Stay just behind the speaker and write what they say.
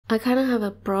I kind of have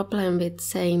a problem with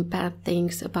saying bad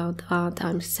things about art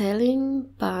I'm selling,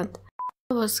 but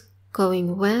it was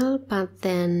going well, but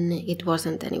then it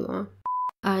wasn't anymore.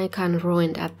 I kind of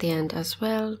ruined at the end as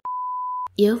well.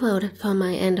 You voted for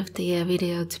my end of the year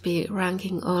video to be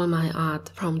ranking all my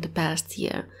art from the past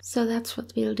year, so that's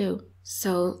what we'll do.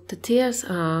 So the tiers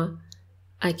are: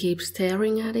 I keep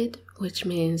staring at it, which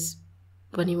means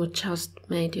when you just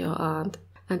made your art,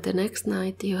 and the next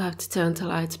night you have to turn the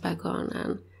lights back on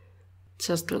and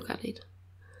just look at it.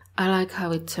 I like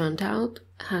how it turned out,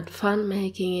 had fun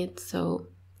making it, so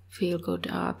feel good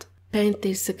art. Paint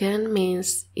this again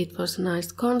means it was a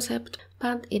nice concept,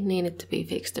 but it needed to be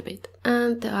fixed a bit.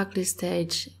 And the ugly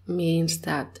stage means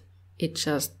that it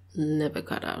just never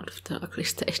got out of the ugly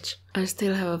stage. I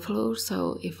still have a flu,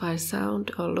 so if I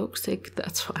sound or look sick,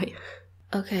 that's why.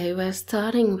 Okay, we're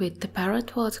starting with the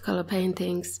parrot watercolor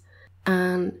paintings,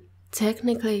 and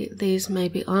technically these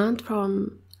maybe aren't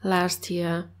from last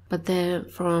year, but they're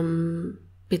from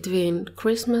between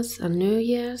Christmas and New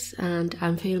Year's, and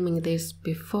I'm filming this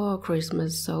before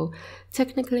Christmas, so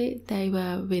technically they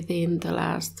were within the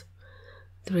last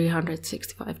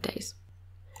 365 days.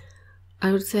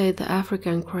 I would say the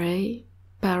African grey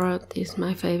parrot is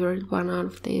my favorite one out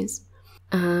of these,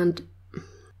 and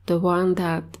the one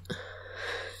that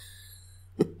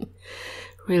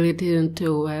really didn't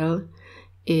do well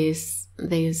is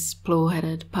this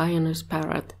blue-headed pioneer's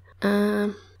parrot.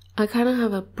 I kind of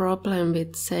have a problem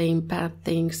with saying bad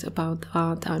things about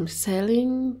art I'm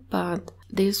selling, but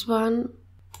this one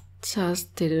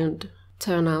just didn't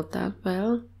turn out that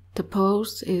well. The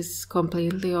pose is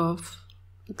completely off.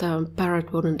 The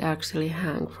parrot wouldn't actually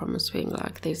hang from a swing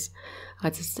like this. I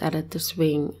just added the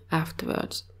swing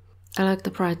afterwards. I like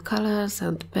the bright colors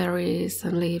and the berries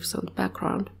and leaves on the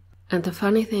background. And the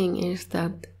funny thing is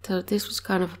that this was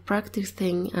kind of a practice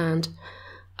thing, and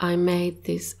I made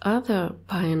this other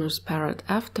pioneer's parrot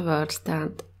afterwards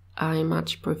that I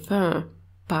much prefer,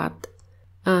 but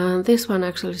this one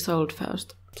actually sold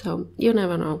first, so you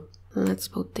never know. Let's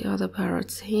put the other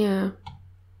parrots here.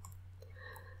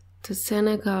 The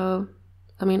Senegal,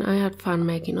 I mean, I had fun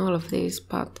making all of these,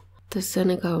 but the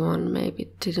Senegal one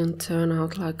maybe didn't turn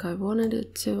out like I wanted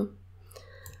it to.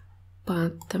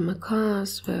 But the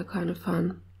macaws were kind of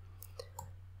fun.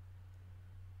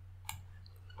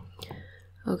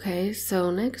 Okay, so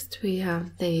next we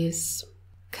have this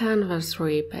canvas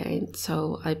repaint.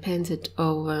 So I painted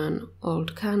over an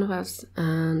old canvas,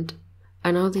 and I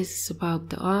know this is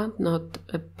about the art, not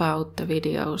about the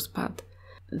videos, but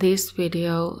this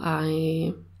video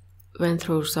I went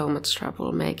through so much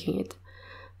trouble making it,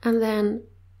 and then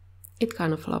it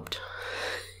kind of flopped.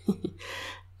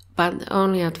 But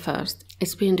only at first.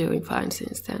 It's been doing fine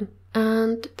since then.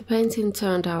 And the painting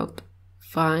turned out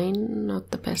fine, not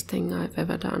the best thing I've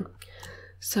ever done.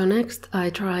 So next I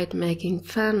tried making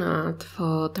fan art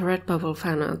for the Redbubble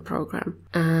fan art program,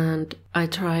 and I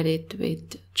tried it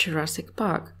with Jurassic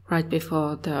Park right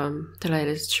before the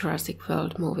latest Jurassic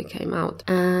World movie came out.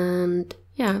 And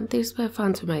yeah, these were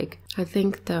fun to make. I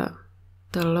think the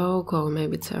logo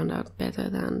maybe turned out better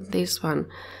than this one.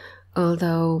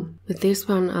 Although with this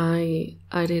one I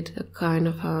did a kind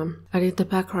of I did the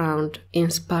background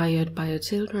inspired by a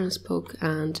children's book,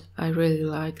 and I really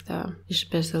like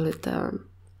especially the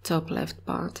top left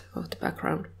part of the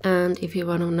background. And if you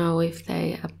want to know if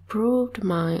they approved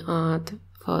my art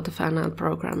for the fan art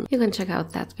program, you can check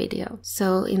out that video.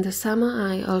 So in the summer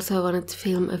I also wanted to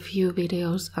film a few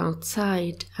videos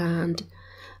outside, and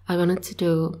I wanted to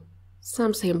do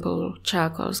some simple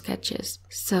charcoal sketches.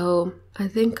 So I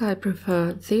think I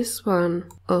prefer this one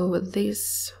over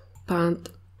this, but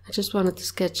I just wanted to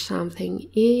sketch something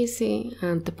easy,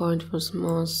 and the point was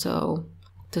more so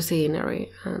the scenery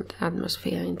and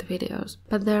atmosphere in the videos.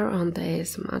 But they're on the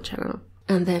ASMR channel.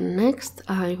 And then next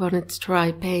I wanted to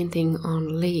try painting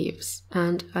on leaves,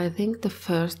 and I think the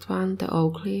first one, the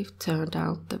oak leaf, turned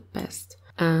out the best.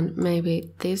 And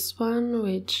maybe this one,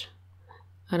 which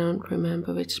I don't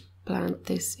remember which plant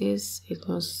this is. It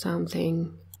was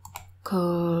something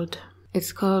called,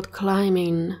 it's called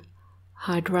climbing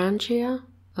hydrangea.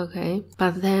 Okay,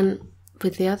 but then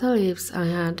with the other leaves I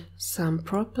had some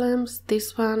problems.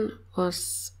 This one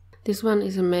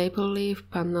is a maple leaf,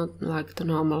 but not like the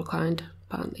normal kind,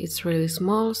 but it's really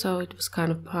small, so it was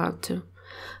kind of hard to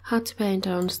paint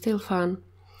on. Still fun.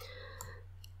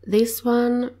 This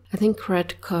one, I think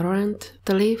red currant,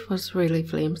 the leaf was really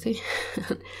flimsy.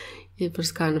 It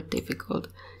was kind of difficult,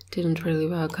 didn't really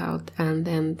work out. And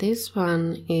then this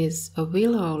one is a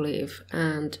willow leaf,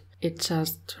 and it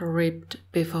just ripped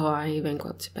before I even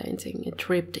got to painting. It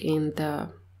ripped in the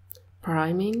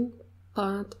priming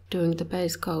part, doing the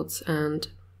base coats, and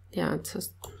yeah, it's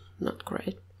just not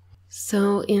great.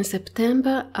 So in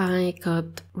September I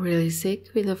got really sick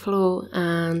with the flu,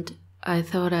 and I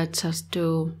thought I'd just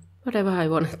do whatever I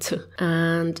wanted to.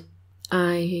 And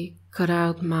I got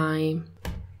out my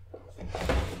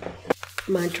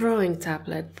drawing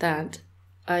tablet that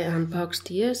I unboxed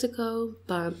years ago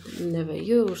but never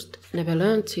used, never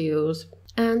learned to use.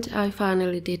 And I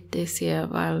finally did this year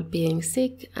while being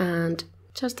sick and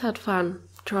just had fun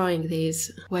drawing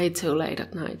these way too late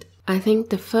at night. I think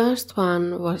the first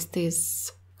one was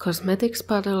this cosmetics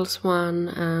bottles one,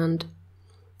 and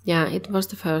yeah, it was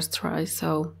the first try,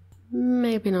 so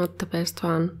maybe not the best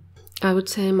one. I would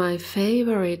say my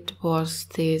favorite was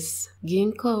this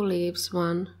ginkgo leaves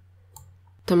one.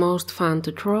 The most fun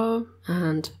to draw,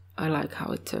 and I like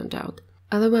how it turned out.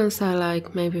 Other ones I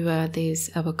like maybe were these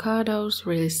avocados,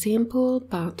 really simple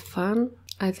but fun.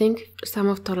 I think some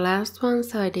of the last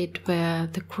ones I did were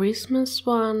the Christmas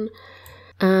one,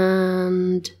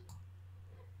 and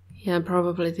yeah,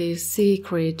 probably these sea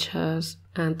creatures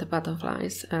and the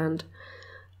butterflies, and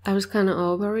I was kind of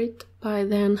over it by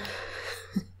then,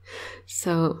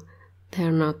 so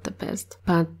they're not the best.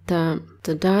 But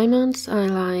the diamonds I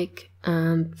like,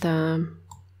 and the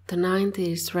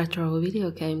 90s retro video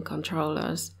game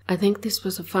controllers. I think this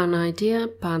was a fun idea,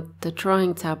 but the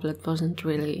drawing tablet wasn't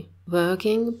really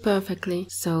working perfectly,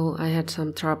 so I had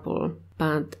some trouble.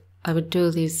 But I would do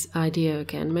this idea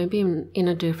again, maybe in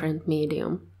a different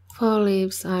medium. Fall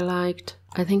leaves I liked.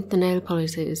 I think the nail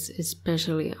polishes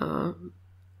especially are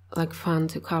like fun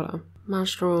to color.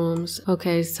 Mushrooms.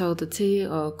 Okay, so the tea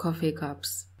or coffee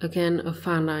cups. Again, a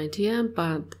fun idea,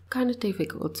 but kind of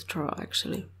difficult to draw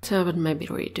actually. So I would maybe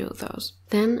redo those.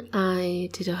 Then I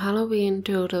did a Halloween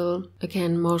doodle,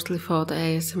 again mostly for the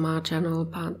ASMR channel,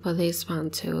 but for this one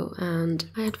too, and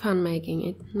I had fun making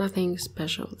it. Nothing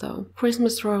special though.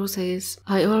 Christmas roses.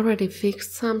 I already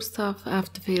fixed some stuff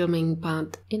after filming,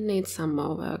 but it needs some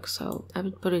more work, so I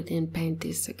would put it in Paint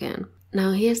This again.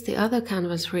 Now here's the other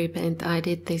canvas repaint I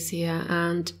did this year,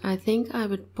 and I think I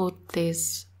would put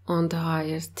this on the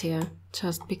highest tier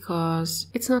just because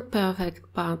it's not perfect,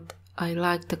 but I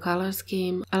like the color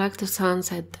scheme. I like the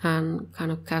sunset and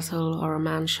kind of castle or a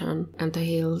mansion and the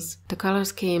hills. The color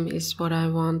scheme is what I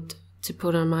want to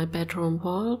put on my bedroom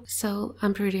wall, so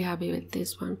I'm pretty happy with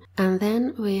this one. And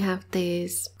then we have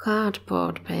these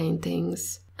cardboard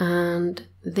paintings, and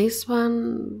this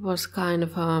one was kind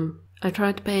of I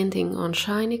tried painting on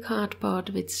shiny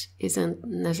cardboard, which isn't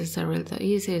necessarily the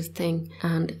easiest thing,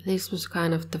 and this was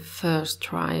kind of the first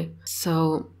try,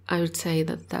 so I would say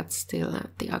that that's still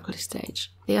at the ugly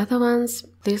stage. The other ones,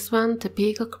 this one, the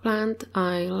peacock plant,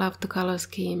 I love the color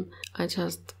scheme.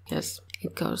 Yes,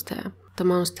 it goes there. The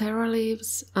monstera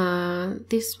leaves,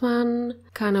 this one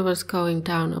kind of was going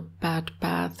down a bad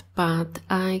path, but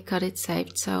I got it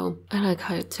saved, so I like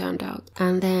how it turned out.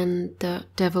 And then the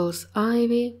devil's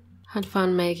ivy. Had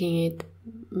fun making it,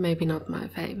 maybe not my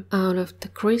fave. Out of the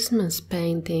Christmas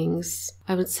paintings,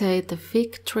 I would say the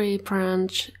fig tree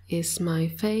branch is my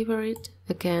favorite.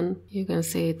 Again, you can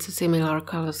see it's a similar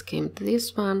color scheme to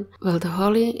this one. Well, the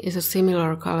holly is a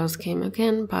similar color scheme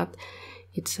again, but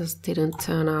it just didn't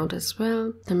turn out as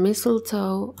well. The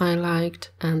mistletoe I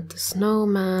liked, and the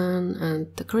snowman, and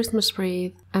the Christmas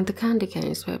wreath, and the candy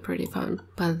canes were pretty fun.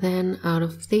 But then out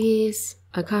of these,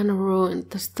 I kind of ruined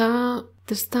the star.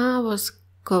 The star was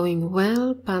going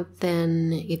well, but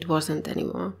then it wasn't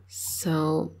anymore,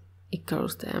 so it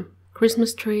goes there.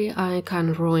 Christmas tree I kind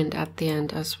of ruined at the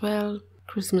end as well.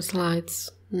 Christmas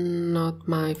lights, not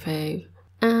my fave,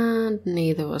 and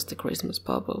neither was the Christmas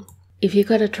bauble. If you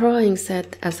got a drawing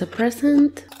set as a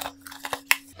present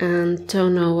and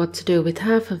don't know what to do with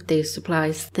half of these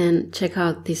supplies, then check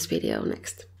out this video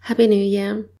next. Happy New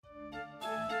Year!